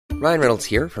Ryan Reynolds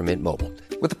here from Mint Mobile.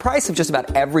 With the price of just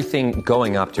about everything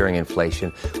going up during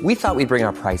inflation, we thought we'd bring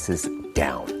our prices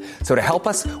down. So to help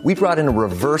us, we brought in a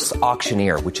reverse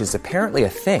auctioneer, which is apparently a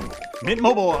thing. Mint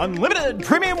Mobile Unlimited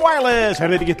Premium Wireless. How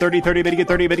to get 30, 30, bit to get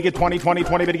 30, bit to get 20, 20,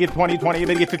 20, bit to get 20, 20,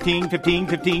 bit to get 15, 15,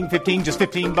 15, 15, just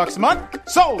 $15 a month?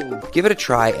 Sold! Give it a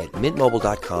try at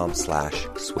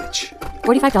mintmobile.com/switch.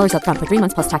 $45 up front for 3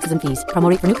 months plus taxes and fees. Promo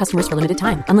rate for new customers for limited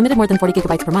time. Unlimited more than 40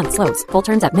 gigabytes per month. Slows full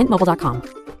terms at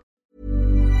mintmobile.com.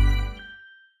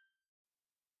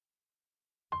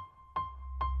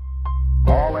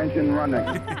 All engine running.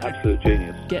 Absolute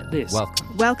genius. Get this.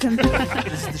 Welcome.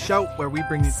 This is the show where we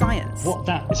bring you Science. What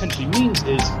that essentially means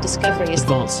is Discoveries.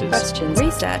 advances. Questions.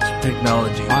 Research.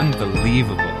 technology.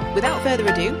 Unbelievable. Without further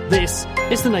ado, This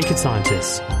is The Naked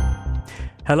Scientists.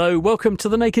 Hello, welcome to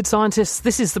The Naked Scientists.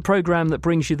 This is the programme that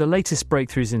brings you the latest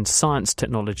breakthroughs in science,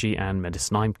 technology and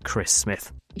medicine. I'm Chris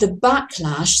Smith. The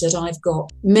backlash that I've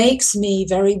got makes me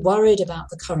very worried about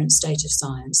the current state of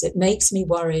science. It makes me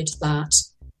worried that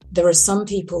there are some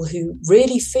people who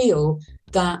really feel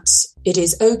that it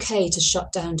is okay to shut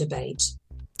down debate.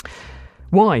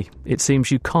 Why? It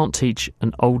seems you can't teach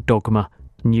an old dogma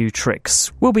new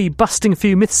tricks. We'll be busting a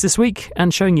few myths this week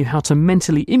and showing you how to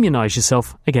mentally immunise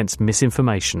yourself against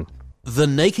misinformation. The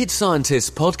Naked Scientists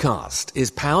podcast is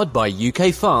powered by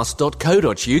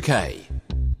ukfast.co.uk.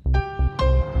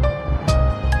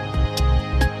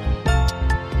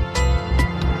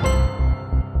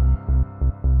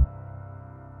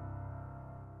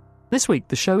 This week,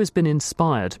 the show has been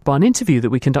inspired by an interview that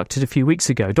we conducted a few weeks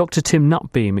ago. Dr. Tim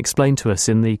Nutbeam explained to us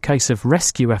in the case of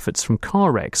rescue efforts from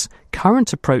car wrecks,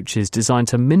 current approaches designed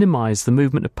to minimise the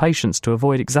movement of patients to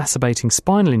avoid exacerbating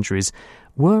spinal injuries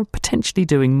were potentially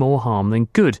doing more harm than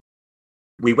good.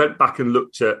 We went back and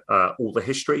looked at all the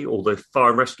history, all the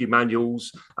fire and rescue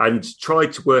manuals, and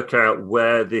tried to work out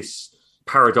where this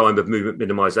paradigm of movement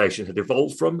minimisation had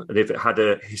evolved from and if it had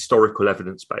a historical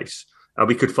evidence base. And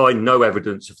we could find no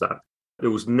evidence of that. There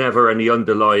was never any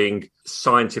underlying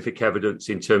scientific evidence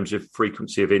in terms of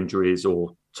frequency of injuries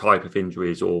or type of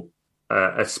injuries or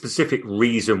a specific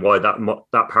reason why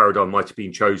that paradigm might have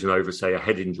been chosen over, say, a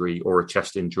head injury or a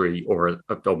chest injury or an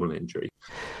abdominal injury.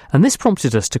 And this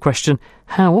prompted us to question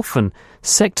how often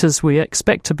sectors we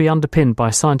expect to be underpinned by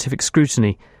scientific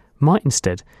scrutiny might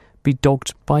instead be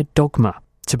dogged by dogma.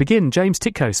 To begin, James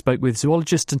Titko spoke with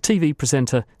zoologist and TV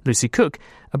presenter Lucy Cook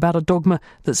about a dogma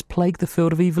that's plagued the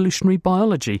field of evolutionary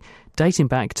biology, dating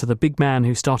back to the big man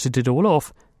who started it all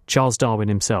off, Charles Darwin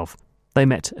himself. They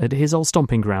met at his old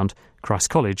stomping ground, Christ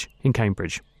College in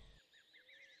Cambridge.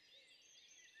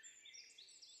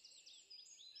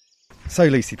 So,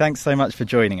 Lucy, thanks so much for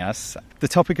joining us. The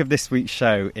topic of this week's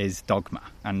show is dogma.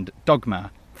 And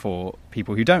dogma, for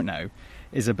people who don't know,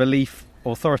 is a belief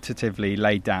authoritatively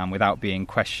laid down without being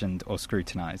questioned or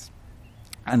scrutinised.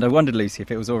 And I wondered, Lucy,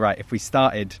 if it was all right if we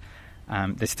started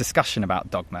this discussion about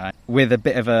dogma with a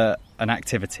bit of an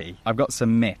activity. I've got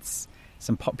some myths,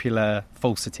 some popular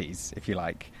falsities, if you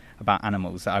like, about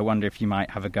animals that I wonder if you might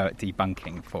have a go at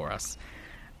debunking for us.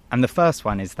 And the first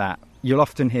one is that you'll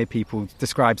often hear people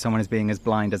describe someone as being as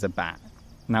blind as a bat.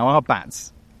 Now, are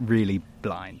bats really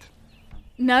blind?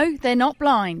 no, they're not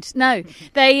blind. No,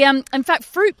 they, in fact,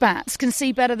 fruit bats can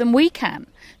see better than we can.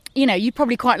 You know, you'd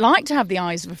probably quite like to have the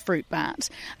eyes of a fruit bat.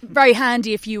 Very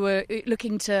handy if you were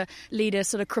looking to lead a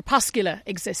sort of crepuscular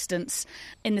existence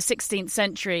in the 16th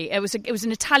century. It was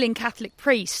an Italian Catholic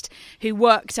priest who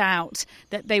worked out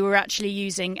that they were actually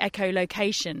using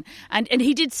echolocation. And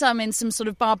he did some in some sort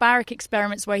of barbaric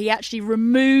experiments where he actually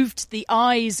removed the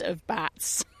eyes of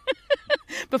bats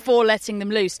before letting them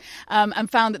loose,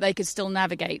 and found that they could still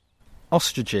navigate.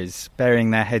 Ostriches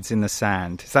burying their heads in the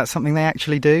sand, is that something they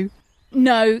actually do?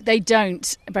 No, they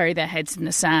don't bury their heads in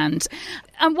the sand.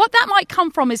 And what that might come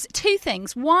from is two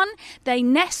things. One, they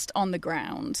nest on the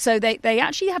ground. So they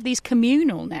actually have these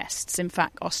communal nests, in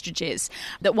fact, ostriches,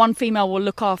 that one female will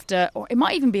look after, or it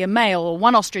might even be a male, or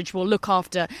one ostrich will look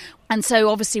after. And so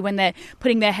obviously when they're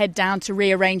putting their head down to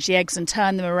rearrange the eggs and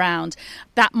turn them around,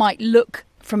 that might look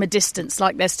from a distance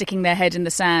like they're sticking their head in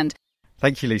the sand.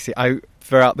 Thank you, Lucy.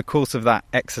 Throughout the course of that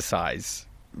exercise,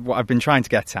 what I've been trying to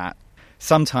get at,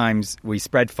 sometimes we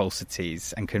spread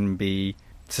falsities and can be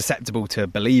susceptible to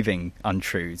believing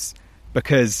untruths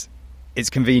because it's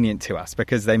convenient to us,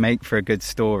 because they make for a good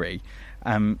story.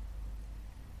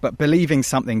 But believing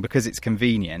something because it's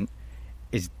convenient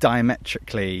is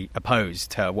diametrically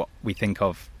opposed to what we think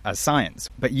of as science.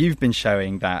 But you've been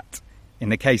showing that in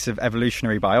the case of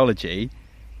evolutionary biology,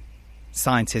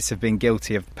 scientists have been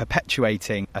guilty of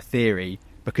perpetuating a theory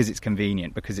because it's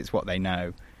convenient, because it's what they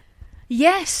know.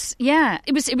 Yes, yeah.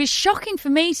 It was shocking for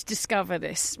me to discover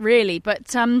this, really.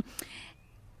 But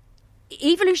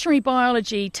evolutionary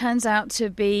biology turns out to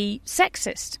be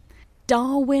sexist.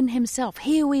 Darwin himself,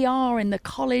 here we are in the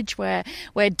college where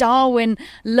Darwin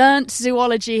learnt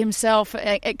zoology himself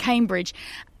at Cambridge.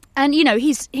 And,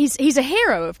 he's a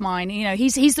hero of mine.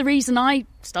 He's the reason I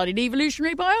studied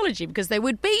evolutionary biology, because there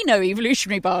would be no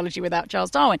evolutionary biology without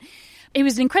Charles Darwin. He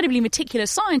was an incredibly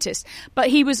meticulous scientist, but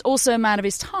he was also a man of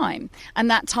his time. And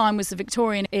that time was the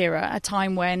Victorian era, a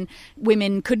time when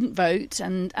women couldn't vote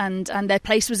and their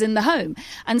place was in the home.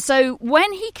 And so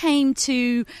when he came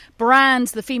to brand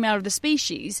the female of the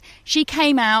species, she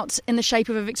came out in the shape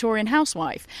of a Victorian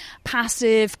housewife,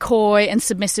 passive, coy and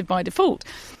submissive by default.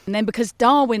 And then because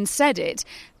Darwin said it,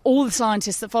 all the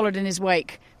scientists that followed in his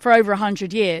wake for over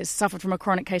 100 years suffered from a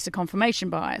chronic case of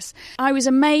confirmation bias. I was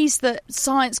amazed that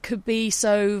science could be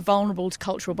so vulnerable to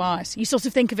cultural bias. You sort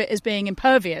of think of it as being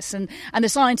impervious and the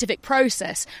scientific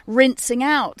process rinsing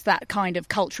out that kind of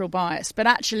cultural bias. But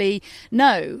actually,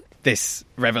 no. This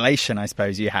revelation, I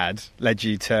suppose, you had led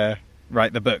you to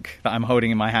write the book that I'm holding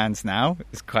in my hands now.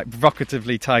 It's quite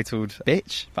provocatively titled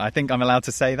Bitch, but I think I'm allowed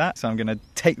to say that, so I'm going to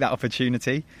take that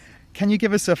opportunity. Can you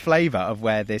give us a flavour of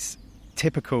where this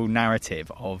typical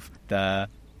narrative of the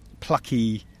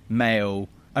plucky male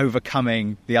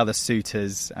overcoming the other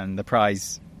suitors and the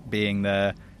prize being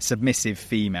the submissive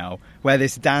female, where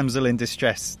this damsel in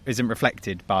distress isn't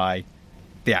reflected by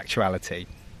the actuality?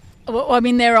 Well, I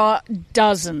mean, there are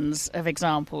dozens of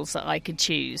examples that I could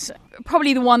choose.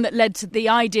 Probably the one that led to the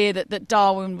idea that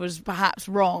Darwin was perhaps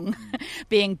wrong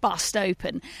being bust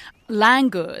open.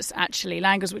 Langurs, actually.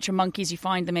 Langurs, which are monkeys, you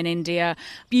find them in India.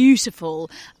 Beautiful,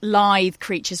 lithe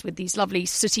creatures with these lovely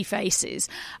sooty faces.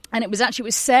 And it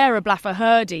was Sarah Blaffer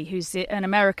Hrdy, who's an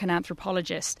American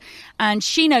anthropologist. And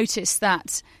she noticed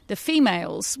that the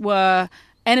females were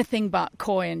anything but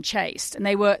coy and chaste, and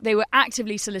they were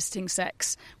actively soliciting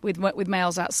sex with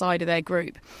males outside of their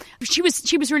group. She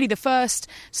was really the first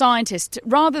scientist,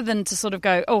 rather than to sort of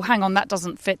go, oh, hang on, that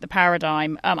doesn't fit the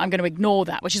paradigm, I'm going to ignore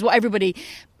that, which is what everybody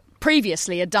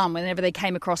previously had done whenever they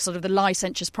came across sort of the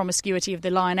licentious promiscuity of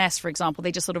the lioness, for example.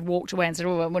 They just sort of walked away and said,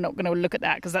 oh, we're not going to look at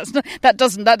that because that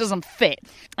doesn't fit.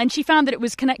 And she found that it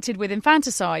was connected with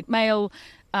infanticide. Male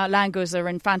langurs are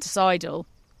infanticidal.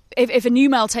 If a new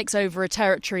male takes over a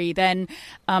territory, then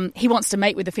he wants to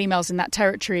mate with the females in that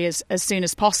territory as soon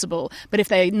as possible. But if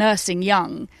they're nursing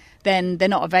young, then they're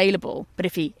not available. But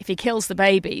if he kills the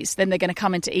babies, then they're going to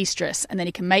come into estrus and then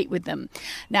he can mate with them.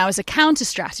 Now, as a counter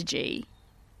strategy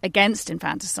against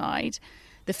infanticide,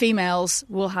 the females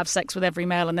will have sex with every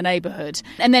male in the neighbourhood.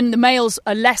 And then the males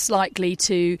are less likely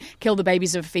to kill the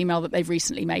babies of a female that they've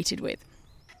recently mated with.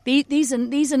 These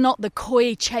are not the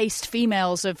coy, chaste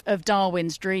females of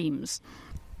Darwin's dreams.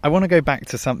 I want to go back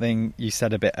to something you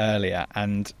said a bit earlier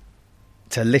and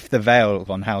to lift the veil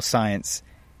on how science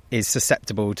is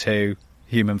susceptible to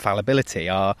human fallibility,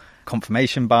 our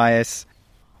confirmation bias.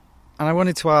 And I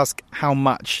wanted to ask how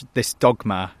much this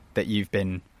dogma that you've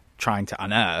been trying to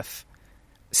unearth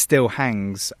still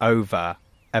hangs over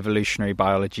evolutionary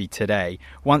biology today.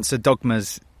 Once a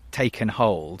dogma's taken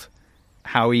hold,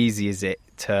 how easy is it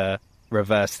to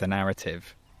reverse the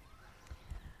narrative?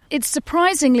 It's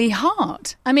surprisingly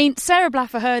hard. I mean, Sarah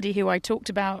Blaffer Hrdy, who I talked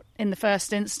about in the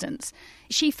first instance,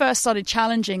 she first started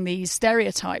challenging these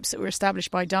stereotypes that were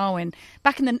established by Darwin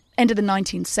back in the end of the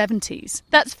 1970s.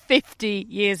 That's 50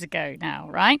 years ago now,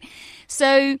 right?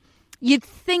 So you'd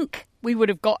think we would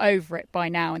have got over it by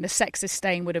now and the sexist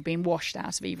stain would have been washed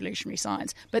out of evolutionary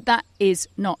science. But that is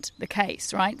not the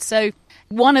case, right? So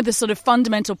one of the sort of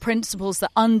fundamental principles that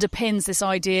underpins this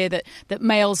idea that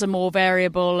males are more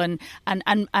variable and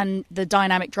the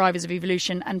dynamic drivers of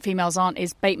evolution and females aren't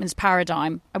is Bateman's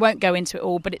paradigm. I won't go into it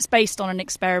all, but it's based on an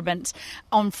experiment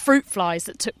on fruit flies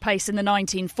that took place in the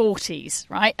 1940s,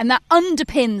 right? And that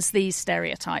underpins these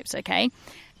stereotypes, okay?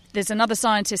 There's another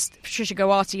scientist, Patricia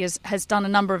Gowati, has done a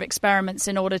number of experiments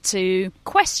in order to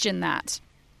question that.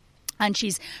 And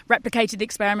she's replicated the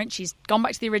experiment, she's gone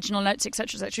back to the original notes,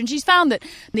 etc., etc. And she's found that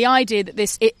the idea that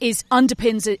this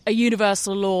underpins a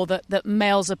universal law that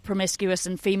males are promiscuous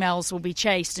and females will be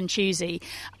chaste and choosy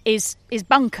is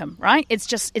bunkum, right? It's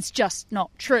just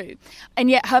not true. And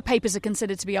yet her papers are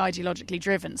considered to be ideologically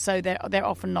driven, so they're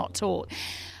often not taught.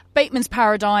 Bateman's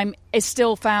paradigm is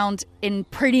still found in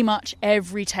pretty much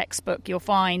every textbook you'll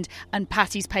find, and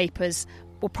Patty's papers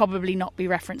will probably not be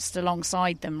referenced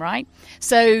alongside them, right?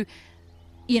 So,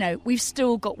 we've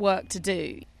still got work to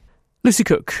do. Lucy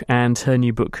Cook and her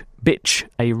new book, Bitch,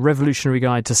 A Revolutionary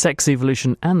Guide to Sex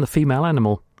Evolution and the Female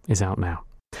Animal, is out now.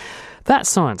 That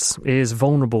science is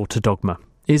vulnerable to dogma.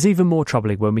 is even more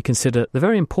troubling when we consider the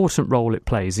very important role it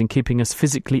plays in keeping us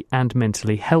physically and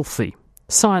mentally healthy.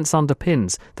 Science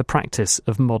underpins the practice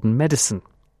of modern medicine.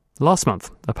 Last month,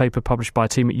 a paper published by a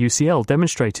team at UCL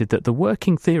demonstrated that the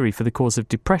working theory for the cause of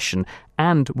depression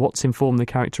and what's informed the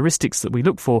characteristics that we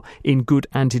look for in good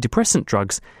antidepressant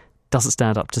drugs doesn't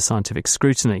stand up to scientific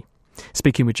scrutiny.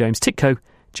 Speaking with James Titcoe,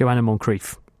 Joanna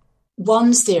Moncrief.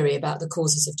 One theory about the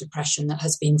causes of depression that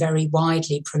has been very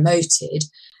widely promoted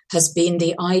has been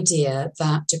the idea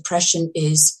that depression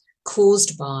is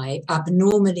caused by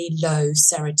abnormally low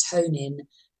serotonin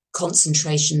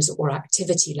concentrations or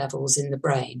activity levels in the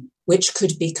brain, which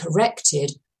could be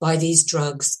corrected by these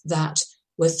drugs that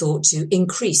were thought to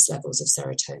increase levels of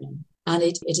serotonin. And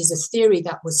it is a theory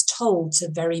that was told to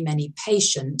very many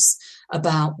patients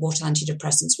about what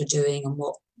antidepressants were doing and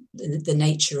what the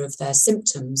nature of their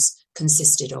symptoms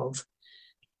consisted of.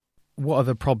 What are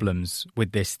the problems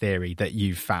with this theory that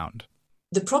you've found?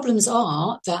 The problems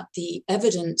are that the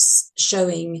evidence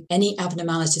showing any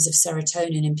abnormalities of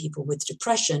serotonin in people with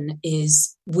depression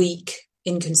is weak,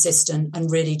 inconsistent, and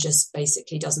really just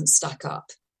basically doesn't stack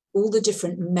up. All the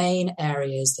different main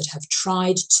areas that have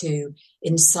tried to,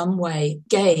 in some way,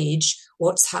 gauge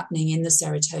what's happening in the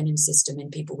serotonin system in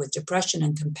people with depression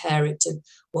and compare it to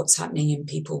what's happening in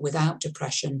people without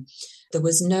depression, there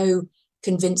was no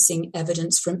convincing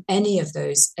evidence from any of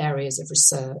those areas of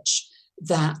research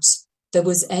that there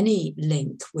was any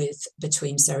link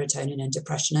between serotonin and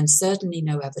depression, and certainly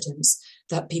no evidence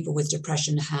that people with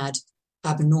depression had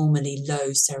abnormally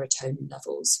low serotonin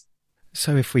levels.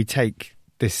 So if we take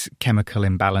this chemical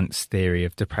imbalance theory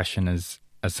of depression as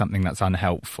something that's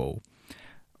unhelpful,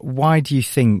 why do you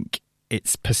think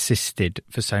it's persisted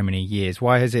for so many years?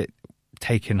 Why has it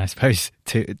taken, I suppose,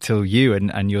 till you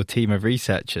and your team of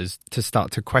researchers to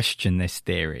start to question this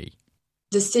theory?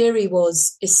 The theory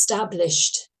was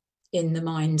established in the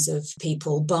minds of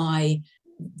people by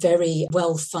very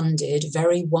well-funded,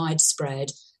 very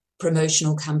widespread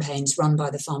promotional campaigns run by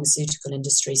the pharmaceutical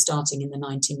industry starting in the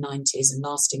 1990s and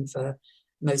lasting for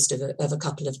most of a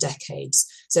couple of decades.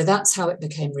 So that's how it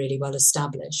became really well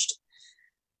established.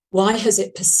 Why has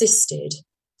it persisted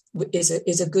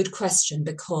is a good question,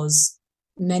 because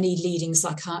many leading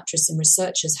psychiatrists and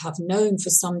researchers have known for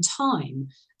some time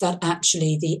that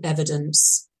actually the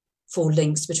evidence for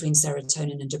links between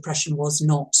serotonin and depression was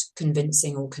not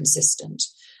convincing or consistent.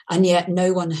 And yet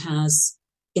no one has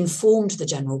informed the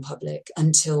general public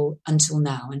until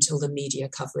now, until the media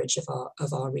coverage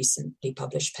of our recently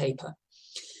published paper.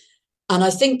 And I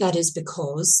think that is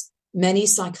because many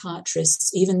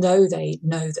psychiatrists, even though they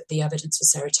know that the evidence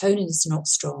for serotonin is not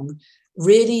strong,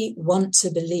 really want to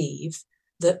believe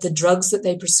that the drugs that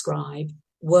they prescribe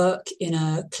work in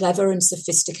a clever and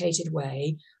sophisticated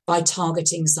way by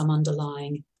targeting some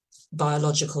underlying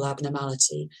biological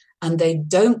abnormality. And they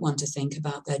don't want to think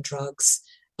about their drugs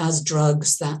as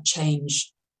drugs that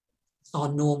change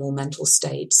our normal mental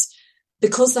states,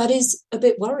 because that is a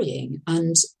bit worrying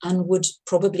and would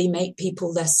probably make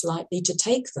people less likely to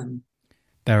take them.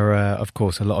 There are, of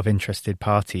course, a lot of interested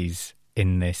parties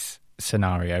in this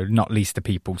scenario, not least the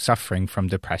people suffering from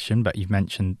depression, but you've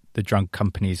mentioned the drug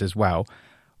companies as well.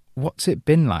 What's it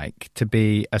been like to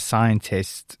be a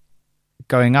scientist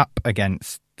going up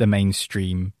against the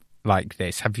mainstream like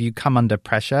this? Have you come under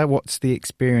pressure? What's the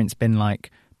experience been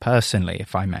like personally,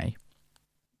 if I may?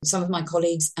 Some of my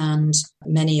colleagues and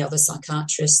many other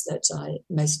psychiatrists that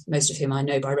most of whom I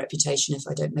know by reputation, if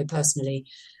I don't know personally,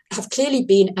 have clearly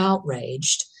been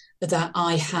outraged that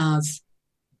I have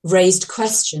raised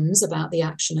questions about the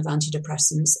action of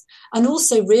antidepressants, and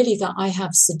also really that I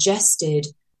have suggested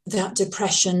that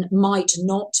depression might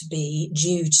not be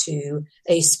due to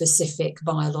a specific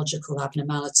biological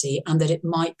abnormality and that it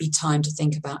might be time to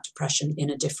think about depression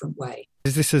in a different way.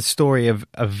 Is this a story of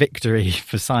a victory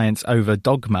for science over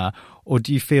dogma, or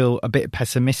do you feel a bit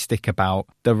pessimistic about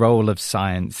the role of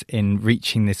science in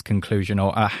reaching this conclusion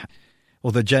or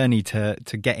the journey to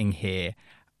getting here?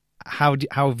 How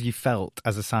have you felt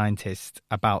as a scientist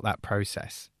about that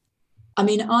process? I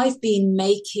mean, I've been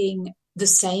making the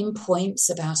same points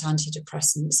about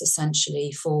antidepressants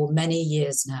essentially for many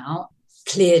years now.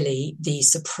 Clearly, the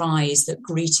surprise that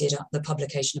greeted the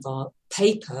publication of our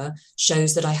paper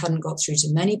shows that I hadn't got through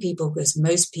to many people, because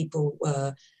most people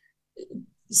were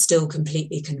still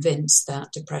completely convinced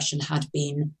that depression had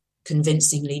been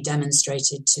convincingly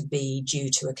demonstrated to be due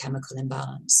to a chemical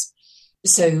imbalance.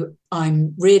 So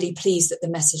I'm really pleased that the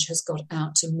message has got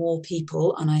out to more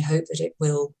people, and I hope that it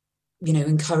will,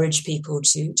 encourage people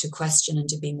to question and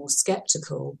to be more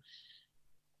skeptical.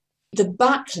 The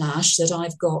backlash that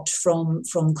I've got from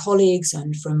colleagues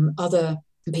and from other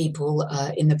people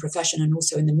in the profession and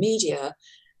also in the media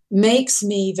makes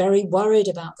me very worried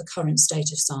about the current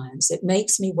state of science. It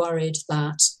makes me worried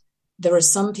that there are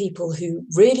some people who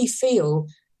really feel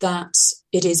that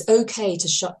it is okay to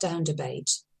shut down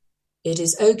debate. It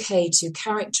is okay to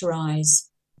characterize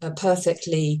a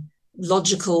perfectly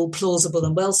logical, plausible,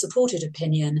 and well-supported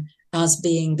opinion as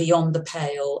being beyond the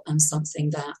pale and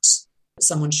something that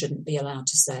someone shouldn't be allowed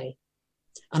to say.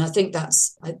 And I think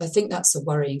that's a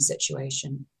worrying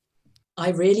situation. I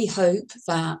really hope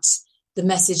that the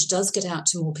message does get out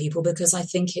to more people, because I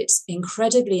think it's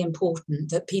incredibly important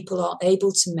that people are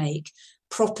able to make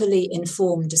properly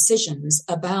informed decisions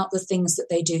about the things that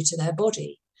they do to their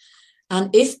body.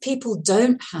 And if people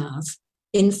don't have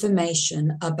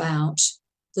information about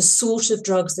the sort of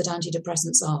drugs that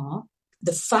antidepressants are,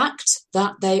 the fact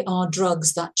that they are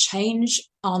drugs that change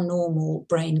our normal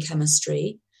brain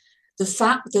chemistry, the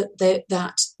fact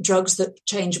that drugs that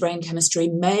change brain chemistry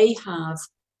may have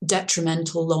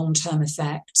detrimental long-term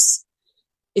effects.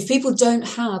 If people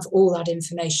don't have all that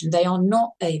information, they are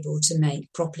not able to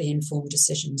make properly informed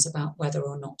decisions about whether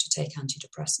or not to take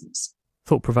antidepressants.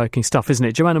 Thought-provoking stuff, isn't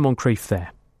it? Joanna Moncrief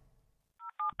there.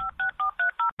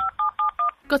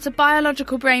 Got a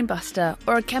biological brainbuster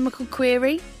or a chemical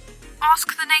query?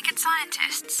 Ask the Naked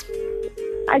Scientists.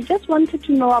 I just wanted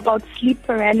to know about sleep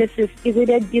paralysis. Is it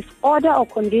a disorder or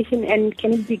condition, and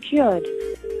can it be cured?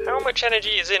 How much energy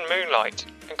is in moonlight?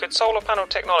 And could solar panel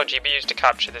technology be used to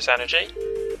capture this energy?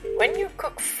 When you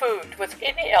cook food with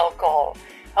any alcohol,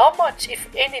 how much, if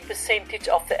any, percentage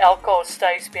of the alcohol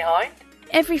stays behind?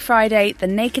 Every Friday, the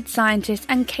Naked Scientist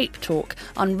and Cape Talk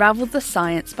unravel the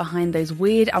science behind those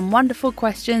weird and wonderful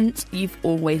questions you've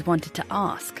always wanted to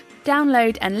ask.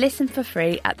 Download and listen for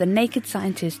free at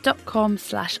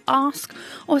thenakedscientist.com/ask,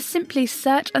 or simply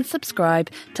search and subscribe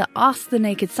to Ask the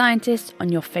Naked Scientist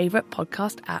on your favourite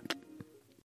podcast app.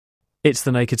 It's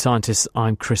The Naked Scientists.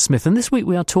 I'm Chris Smith, and this week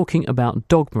we are talking about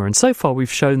dogma. And so far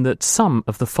we've shown that some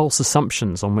of the false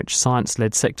assumptions on which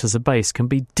science-led sectors are based can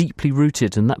be deeply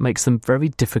rooted, and that makes them very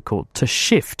difficult to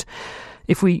shift.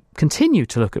 If we continue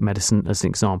to look at medicine as an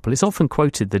example, it's often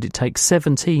quoted that it takes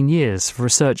 17 years for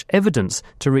research evidence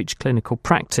to reach clinical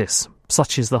practice.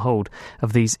 Such is the hold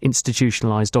of these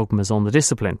institutionalised dogmas on the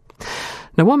discipline.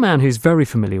 Now, one man who's very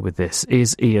familiar with this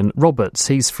is Ian Roberts.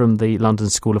 He's from the London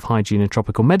School of Hygiene and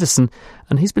Tropical Medicine,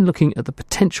 and he's been looking at the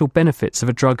potential benefits of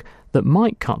a drug that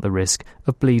might cut the risk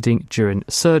of bleeding during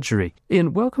surgery.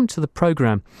 Ian, welcome to the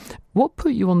programme. What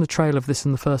put you on the trail of this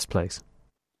in the first place?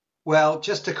 Well,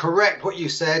 just to correct what you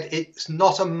said, it's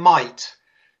not a might.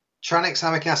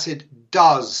 Tranexamic acid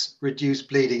does reduce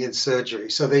bleeding in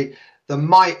surgery. So the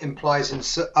might implies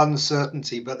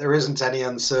uncertainty, but there isn't any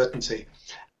uncertainty.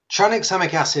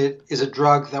 Tranexamic acid is a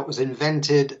drug that was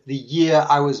invented the year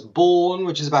I was born,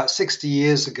 which is about 60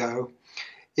 years ago.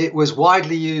 It was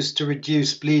widely used to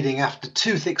reduce bleeding after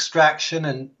tooth extraction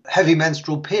and heavy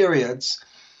menstrual periods.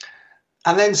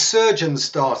 And then surgeons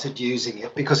started using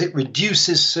it because it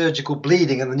reduces surgical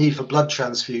bleeding and the need for blood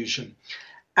transfusion.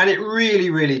 And it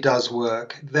really, really does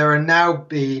work. There are now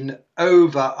been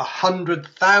over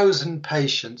 100,000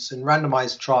 patients in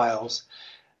randomized trials.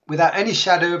 Without any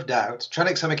shadow of doubt,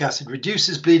 tranexamic acid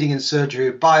reduces bleeding in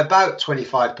surgery by about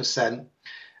 25%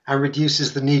 and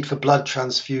reduces the need for blood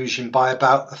transfusion by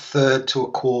about a third to a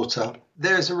quarter.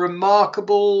 There's a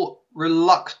remarkable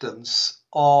reluctance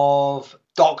of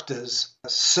doctors,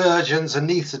 surgeons,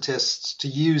 anaesthetists to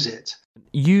use it.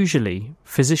 Usually,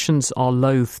 physicians are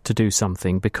loath to do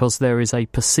something because there is a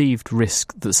perceived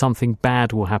risk that something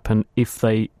bad will happen if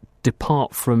they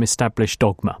depart from established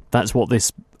dogma. That's what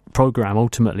this programme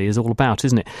ultimately is all about,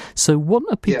 isn't it? So what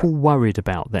are people worried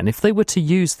about then? If they were to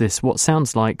use this, what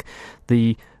sounds like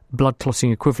the blood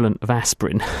clotting equivalent of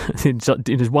aspirin, it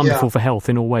is wonderful for health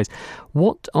in all ways,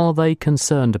 what are they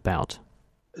concerned about?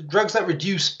 Drugs that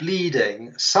reduce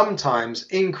bleeding sometimes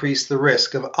increase the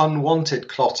risk of unwanted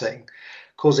clotting,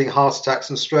 causing heart attacks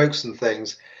and strokes and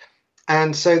things.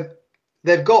 And so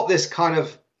they've got this kind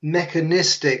of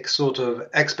mechanistic sort of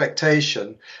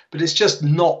expectation, but it's just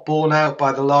not borne out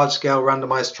by the large-scale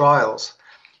randomized trials.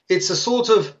 It's a sort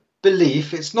of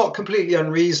belief. It's not completely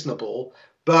unreasonable,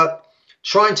 but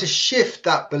trying to shift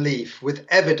that belief with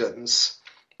evidence,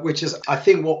 which is, I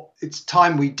think, what it's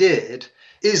time we did,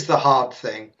 is the hard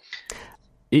thing.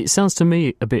 It sounds to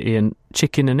me a bit, Ian,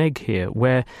 chicken and egg here,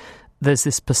 where there's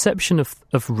this perception of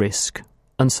risk,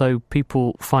 and so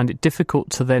people find it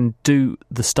difficult to then do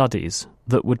the studies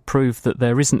that would prove that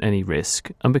there isn't any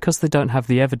risk, and because they don't have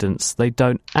the evidence, they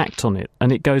don't act on it,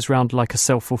 and it goes round like a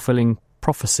self-fulfilling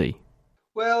prophecy.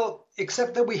 Well,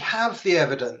 except that we have the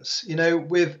evidence. You know,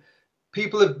 with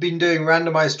people have been doing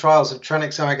randomized trials of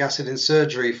tranexamic acid in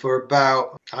surgery for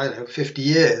about, 50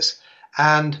 years.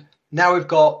 And now we've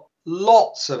got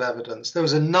lots of evidence. There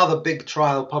was another big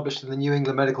trial published in the New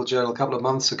England Medical Journal a couple of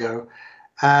months ago,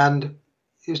 and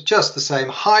it was just the same,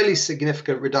 highly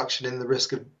significant reduction in the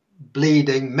risk of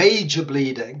bleeding, major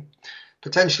bleeding,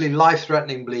 potentially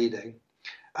life-threatening bleeding,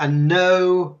 and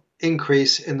no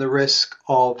increase in the risk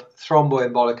of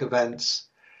thromboembolic events.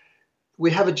 We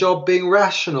have a job being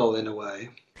rational in a way.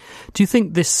 Do you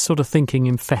think this sort of thinking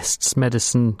infests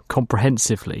medicine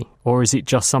comprehensively, or is it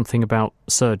just something about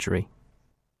surgery?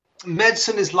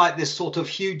 Medicine is like this sort of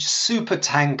huge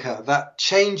supertanker that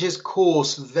changes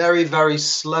course very, very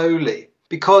slowly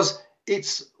because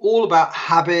it's all about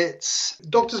habits.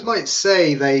 Doctors might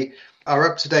say they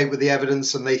are up to date with the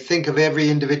evidence and they think of every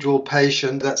individual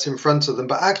patient that's in front of them,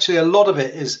 but actually a lot of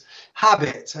it is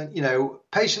habit. And,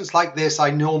 patients like this,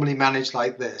 I normally manage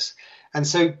like this. And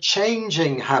so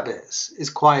changing habits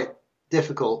is quite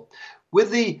difficult.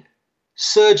 With the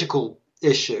surgical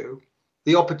issue,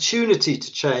 the opportunity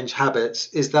to change habits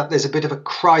is that there's a bit of a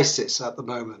crisis at the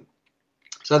moment.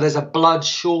 So there's a blood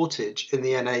shortage in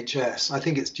the NHS. I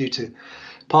think it's due to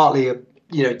partly,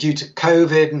 due to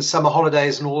COVID and summer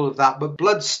holidays and all of that. But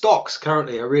blood stocks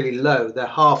currently are really low. They're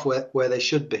half where they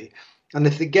should be. And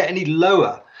if they get any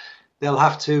lower, they'll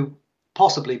have to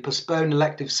possibly postpone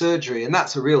elective surgery. And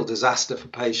that's a real disaster for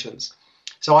patients.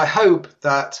 So I hope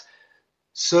that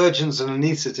surgeons and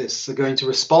anaesthetists are going to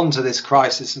respond to this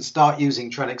crisis and start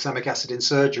using tranexamic acid in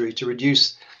surgery to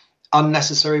reduce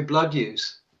unnecessary blood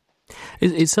use.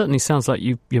 It certainly sounds like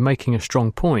you're making a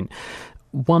strong point.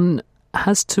 One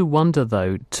has to wonder,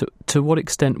 though, to what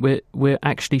extent we're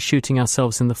actually shooting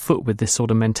ourselves in the foot with this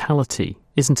sort of mentality,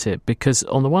 isn't it? Because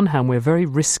on the one hand, we're very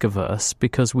risk averse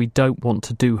because we don't want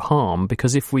to do harm,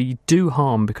 because if we do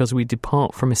harm because we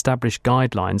depart from established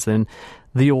guidelines, then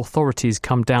the authorities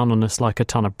come down on us like a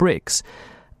ton of bricks.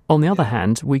 On the other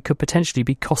hand, we could potentially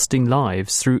be costing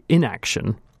lives through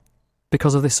inaction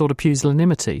because of this sort of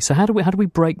pusillanimity. So how do we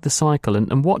break the cycle?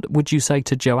 And what would you say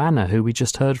to Joanna, who we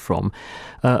just heard from,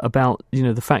 about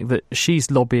the fact that she's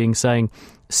lobbying, saying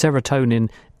serotonin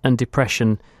and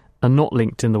depression are not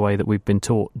linked in the way that we've been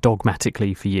taught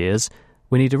dogmatically for years?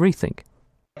 We need a rethink.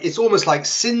 It's almost like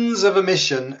sins of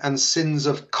omission and sins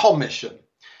of commission.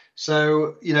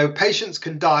 So, patients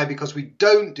can die because we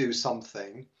don't do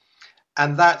something,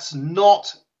 and that's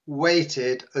not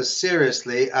weighted as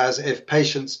seriously as if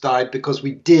patients died because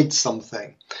we did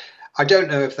something. I don't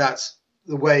know if that's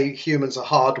the way humans are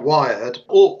hardwired.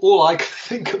 All I can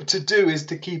think of to do is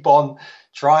to keep on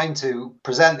trying to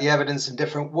present the evidence in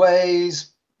different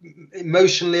ways,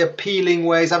 emotionally appealing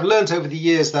ways. I've learned over the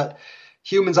years that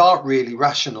humans aren't really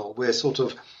rational. We're sort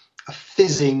of a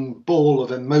fizzing ball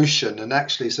of emotion, and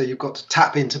actually, so you've got to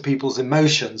tap into people's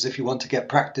emotions if you want to get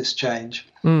practice change.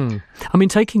 I mean,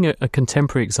 taking a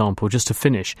contemporary example, just to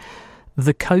finish,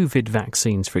 the COVID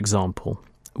vaccines, for example,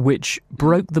 which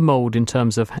broke the mould in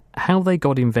terms of how they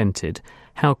got invented,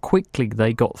 how quickly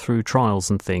they got through trials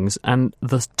and things, and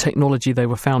the technology they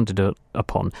were founded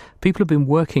upon. People have been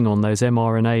working on those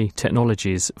mRNA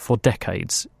technologies for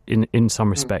decades in some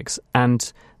respects,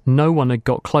 and no one had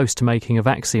got close to making a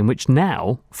vaccine, which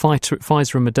now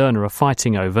Pfizer and Moderna are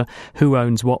fighting over who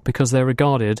owns what, because they're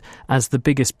regarded as the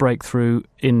biggest breakthrough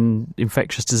in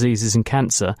infectious diseases and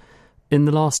cancer in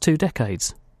the last 2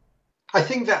 decades. I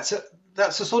think that's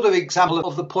a sort of example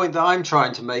of the point that I'm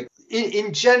trying to make.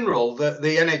 In general, the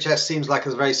NHS seems like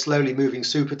a very slowly moving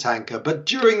supertanker, but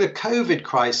during the COVID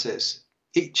crisis,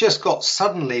 it just got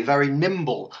suddenly very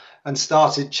nimble and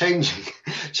started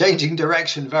changing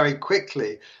direction very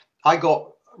quickly. I got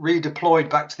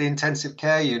redeployed back to the intensive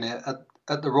care unit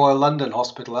at the Royal London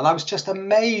Hospital, and I was just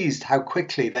amazed how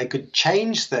quickly they could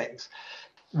change things.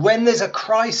 When there's a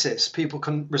crisis, people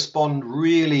can respond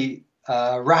really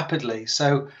rapidly.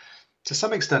 So to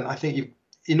some extent, I think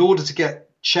in order to get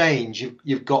change,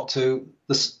 you've got to,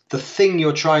 the thing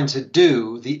you're trying to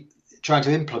trying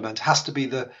to implement has to be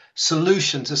the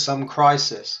solution to some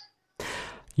crisis.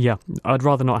 Yeah, I'd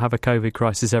rather not have a COVID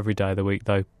crisis every day of the week,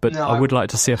 though. But no, I would like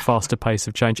to see a faster pace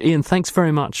of change. Ian, thanks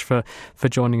very much for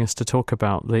joining us to talk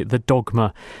about the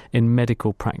dogma in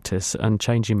medical practice and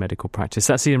changing medical practice.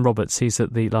 That's Ian Roberts. He's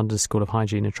at the London School of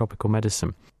Hygiene and Tropical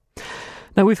Medicine.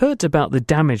 Now, we've heard about the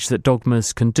damage that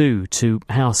dogmas can do to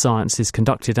how science is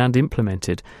conducted and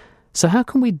implemented. So how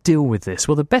can we deal with this?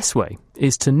 Well, the best way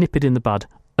is to nip it in the bud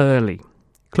early.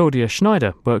 Claudia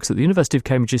Schneider works at the University of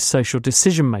Cambridge's Social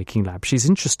Decision-Making Lab. She's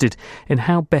interested in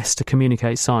how best to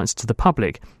communicate science to the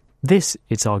public. This,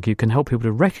 it's argued, can help people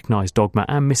to recognise dogma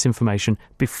and misinformation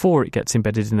before it gets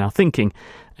embedded in our thinking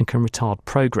and can retard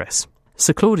progress.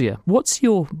 So, Claudia, what's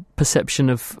your perception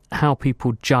of how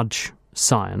people judge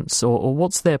science, or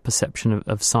what's their perception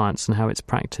of science and how it's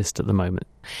practiced at the moment?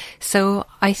 So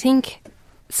I think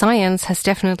science has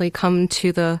definitely come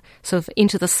to the sort of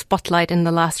into the spotlight in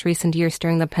the last recent years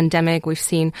during the pandemic. We've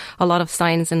seen a lot of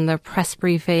science in the press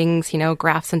briefings,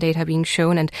 graphs and data being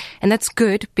shown. And that's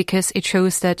good because it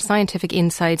shows that scientific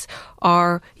insights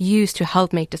are used to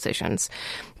help make decisions.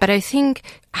 But I think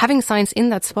having science in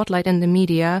that spotlight in the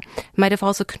media might have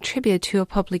also contributed to a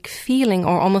public feeling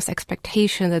or almost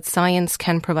expectation that science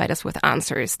can provide us with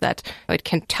answers, that it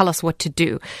can tell us what to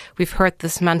do. We've heard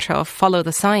this mantra of follow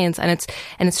the science, and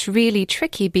it's really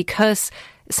tricky because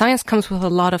science comes with a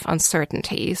lot of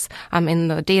uncertainties in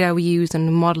the data we use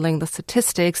and modeling the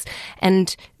statistics,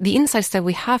 and the insights that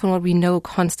we have and what we know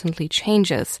constantly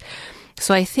changes.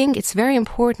 So I think it's very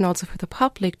important also for the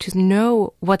public to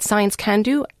know what science can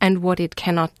do and what it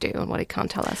cannot do and what it can't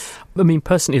tell us. I mean,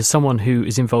 personally, as someone who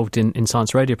is involved in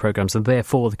science radio programmes and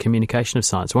therefore the communication of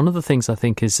science, one of the things I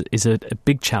think is a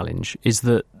big challenge is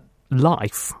that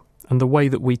life and the way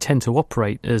that we tend to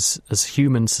operate as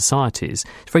human societies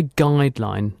is very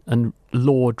guideline and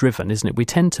law-driven, isn't it? We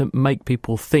tend to make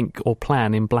people think or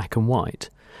plan in black and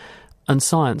white. And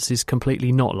science is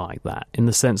completely not like that, in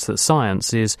the sense that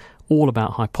science is all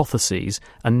about hypotheses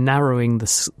and narrowing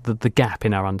the gap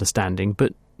in our understanding,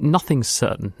 but nothing's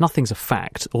certain, nothing's a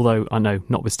fact, although I know,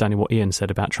 notwithstanding what Ian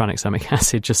said about tranexamic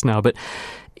acid just now, but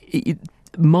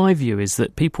my view is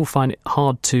that people find it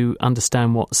hard to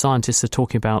understand what scientists are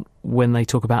talking about when they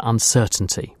talk about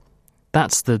uncertainty.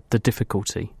 That's the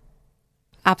difficulty.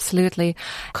 Absolutely.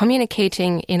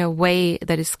 Communicating in a way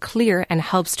that is clear and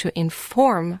helps to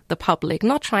inform the public,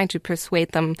 not trying to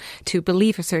persuade them to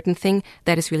believe a certain thing,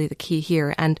 that is really the key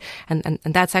here. And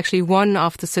that's actually one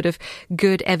of the sort of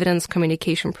good evidence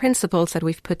communication principles that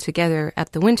we've put together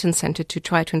at the Winton Centre to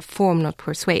try to inform, not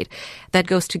persuade. That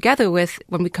goes together with,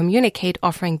 when we communicate,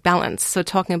 offering balance. So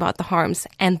talking about the harms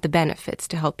and the benefits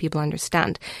to help people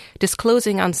understand.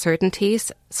 Disclosing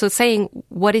uncertainties. So saying,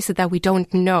 what is it that we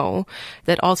don't know,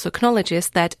 that also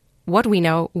acknowledges that what we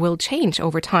know will change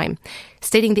over time.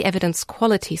 Stating the evidence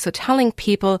quality, so telling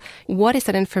people, what is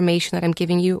that information that I'm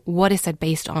giving you? What is that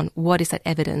based on? What is that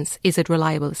evidence? Is it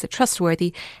reliable? Is it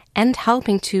trustworthy? And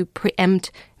helping to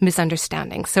preempt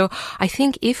misunderstanding. So I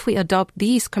think if we adopt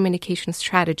these communication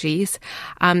strategies,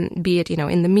 be it,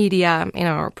 in the media, in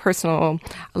our personal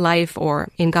life, or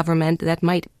in government, that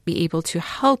might be able to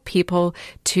help people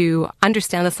to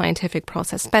understand the scientific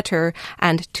process better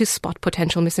and to spot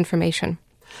potential misinformation.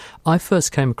 I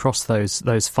first came across those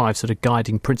 5 sort of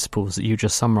guiding principles that you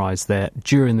just summarised there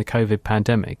during the COVID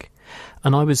pandemic.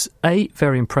 And I was, A,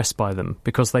 very impressed by them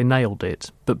because they nailed it.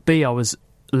 But B, I was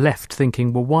left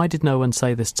thinking, well, why did no one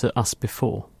say this to us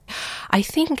before? I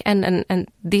think, and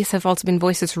these have also been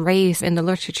voices raised in the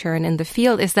literature and in the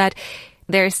field, is that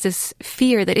there's this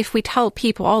fear that if we tell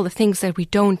people all the things that we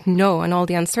don't know and all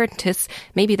the uncertainties,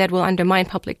 maybe that will undermine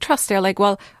public trust. They're like,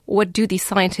 well, what do these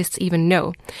scientists even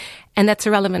know? And that's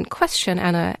a relevant question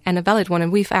and a valid one.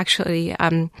 And we've actually,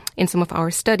 in some of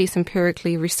our studies,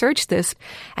 empirically researched this.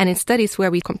 And in studies where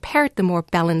we compared the more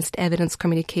balanced evidence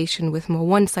communication with more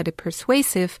one-sided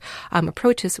persuasive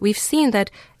approaches, we've seen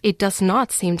that it does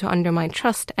not seem to undermine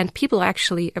trust. And people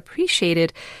actually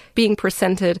appreciated being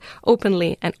presented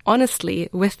openly and honestly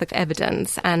with the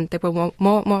evidence. And they were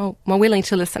more willing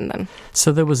to listen then.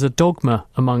 So there was a dogma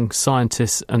among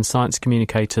scientists and science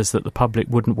communicators that the public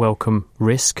wouldn't welcome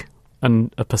risk,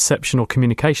 and a perception or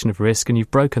communication of risk, and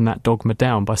you've broken that dogma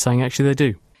down by saying actually they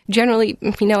do. Generally,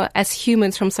 as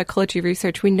humans from psychology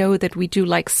research, we know that we do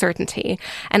like certainty,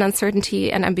 and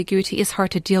uncertainty and ambiguity is hard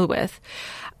to deal with.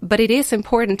 But it is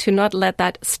important to not let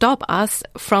that stop us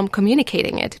from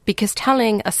communicating it, because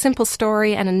telling a simple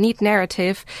story and a neat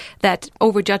narrative that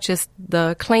overjudges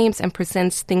the claims and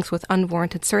presents things with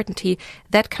unwarranted certainty,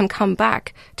 that can come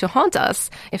back to haunt us.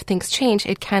 If things change,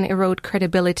 it can erode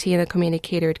credibility in a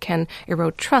communicator, it can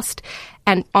erode trust.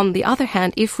 And on the other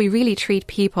hand, if we really treat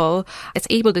people as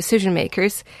able decision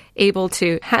makers, able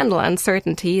to handle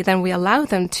uncertainty, then we allow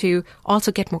them to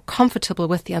also get more comfortable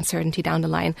with the uncertainty down the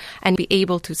line and be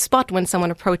able to spot when someone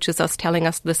approaches us telling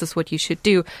us this is what you should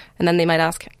do. And then they might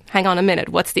ask, hang on a minute,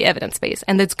 what's the evidence base?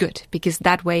 And that's good, because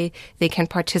that way they can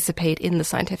participate in the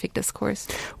scientific discourse.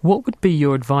 What would be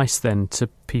your advice then to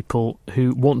people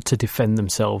who want to defend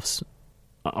themselves?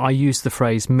 I use the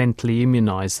phrase mentally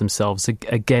immunise themselves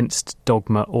against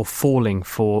dogma or falling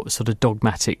for sort of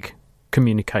dogmatic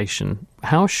communication.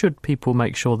 How should people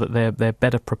make sure that they're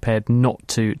better prepared not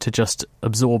to just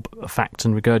absorb a fact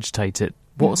and regurgitate it?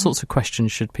 What sorts of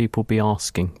questions should people be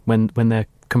asking when they're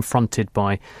confronted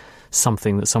by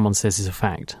something that someone says is a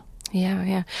fact.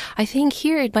 Yeah. I think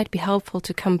here it might be helpful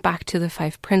to come back to the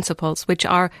 5 principles, which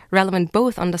are relevant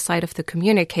both on the side of the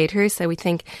communicators. So we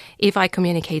think, if I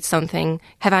communicate something,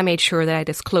 have I made sure that I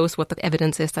disclose what the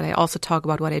evidence is, that I also talk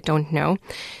about what I don't know?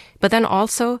 But then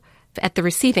also at the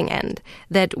receiving end,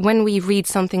 that when we read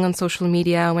something on social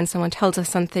media, when someone tells us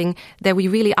something, that we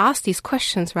really ask these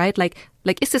questions, right? Like,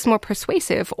 is this more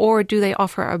persuasive, or do they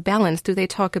offer a balance? Do they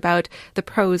talk about the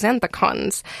pros and the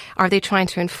cons? Are they trying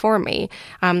to inform me?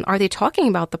 Are they talking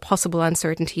about the possible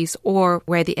uncertainties or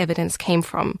where the evidence came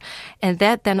from? And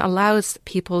that then allows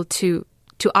people to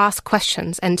ask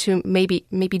questions and to maybe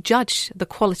judge the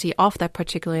quality of that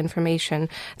particular information,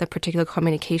 that particular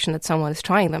communication that someone is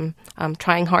trying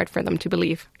hard for them to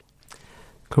believe.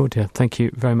 Claudia, thank you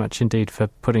very much indeed for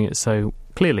putting it so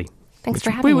clearly. Thanks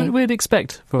for having me. We'd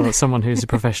expect for someone who's a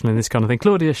professional in this kind of thing.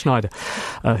 Claudia Schneider,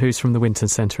 who's from the Winton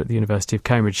Centre at the University of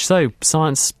Cambridge. So,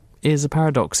 science is a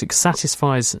paradox. It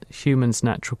satisfies humans'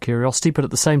 natural curiosity, but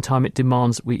at the same time it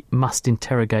demands we must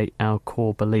interrogate our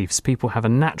core beliefs. People have a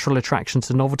natural attraction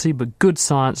to novelty, but good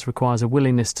science requires a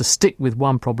willingness to stick with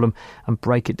one problem and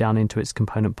break it down into its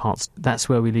component parts. That's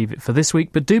where we leave it for this week,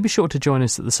 but do be sure to join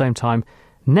us at the same time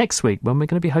next week, when we're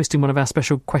going to be hosting one of our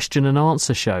special question and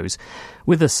answer shows.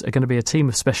 With us are going to be a team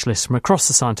of specialists from across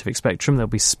the scientific spectrum. There'll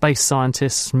be space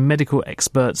scientists, medical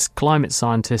experts, climate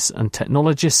scientists and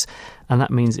technologists, and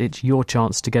that means it's your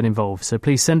chance to get involved. So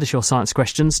please send us your science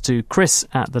questions to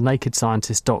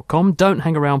chris@thenakedscientist.com. Don't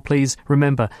hang around, please.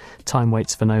 Remember, time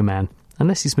waits for no man,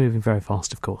 unless he's moving very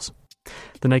fast, of course.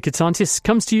 The Naked Scientist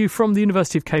comes to you from the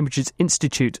University of Cambridge's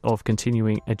Institute of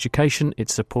Continuing Education.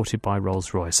 It's supported by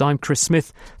Rolls-Royce. I'm Chris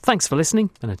Smith. Thanks for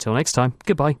listening, and until next time,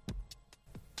 goodbye.